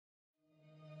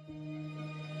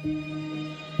To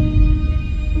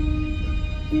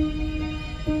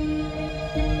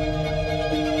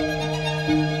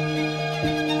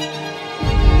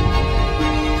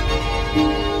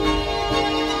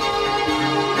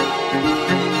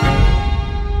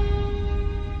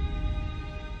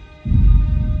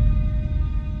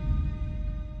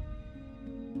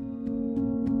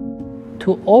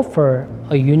offer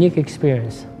a unique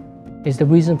experience is the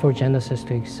reason for Genesis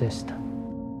to exist.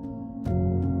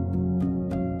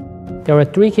 There are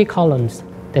three key columns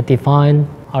that define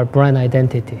our brand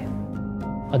identity: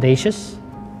 audacious,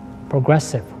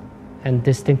 progressive, and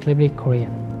distinctively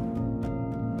Korean.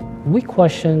 We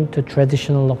question to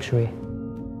traditional luxury.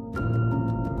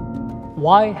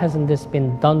 Why hasn't this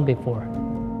been done before?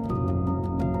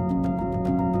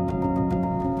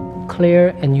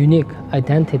 Clear and unique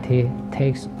identity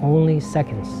takes only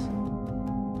seconds.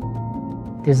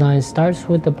 Design starts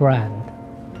with the brand.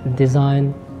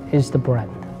 Design is the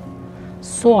brand.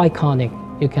 So iconic,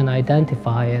 you can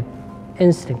identify it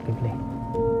instinctively.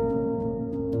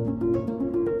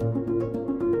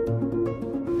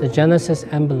 The Genesis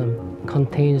emblem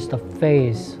contains the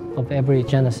face of every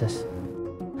Genesis.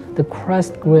 The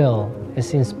crest grille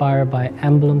is inspired by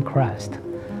emblem crest.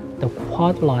 The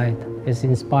quad light is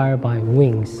inspired by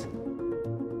wings.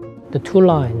 The two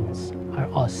lines are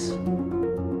us.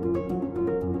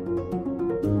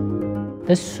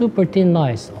 The super thin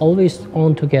lines always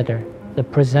on together that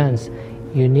presents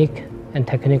unique and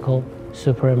technical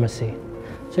supremacy.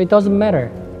 So it doesn't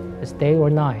matter it's day or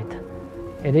night.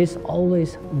 It is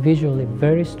always visually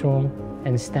very strong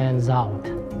and stands out.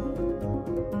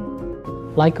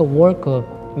 Like a work of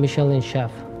Michelin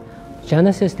chef,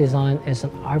 Genesis design is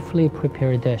an artfully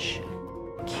prepared dish.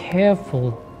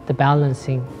 Careful the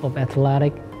balancing of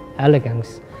athletic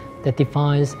elegance that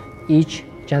defines each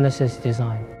Genesis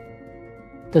design.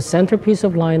 The centerpiece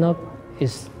of lineup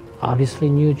is obviously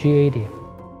new G80.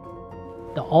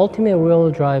 The ultimate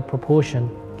rear drive proportion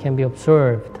can be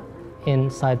observed in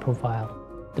side profile.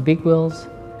 The big wheels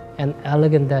and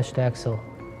elegant dashed axle.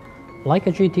 Like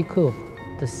a GT coupe,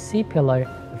 the C-pillar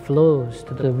flows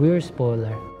to the rear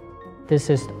spoiler. This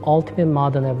is the ultimate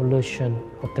modern evolution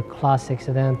of the classic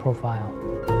sedan profile.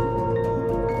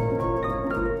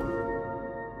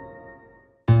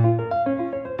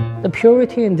 The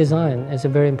purity in design is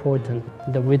very important.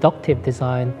 The reductive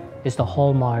design is the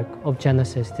hallmark of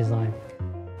Genesis design.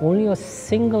 Only a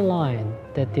single line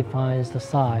that defines the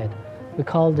side. We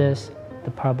call this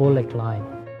the parabolic line.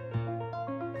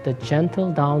 The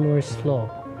gentle downward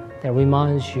slope that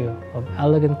reminds you of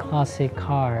elegant classic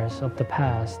cars of the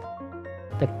past.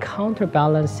 The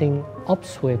counterbalancing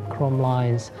upsweep chrome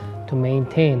lines to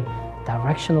maintain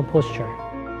directional posture.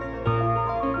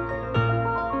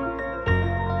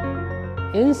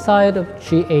 Inside of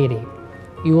G80,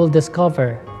 you will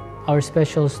discover our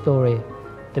special story,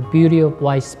 the beauty of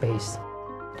white space,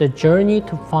 the journey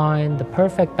to find the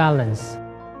perfect balance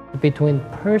between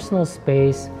personal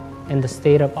space and the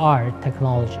state-of-art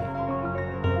technology.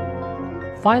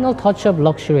 Final touch of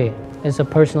luxury is a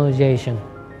personalization.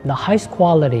 The highest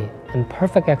quality and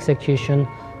perfect execution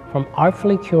from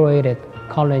artfully curated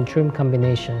color and trim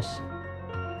combinations.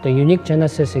 The unique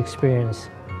Genesis experience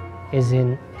is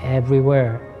in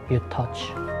everywhere you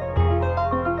touch.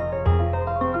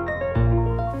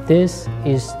 This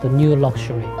is the new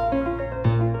luxury.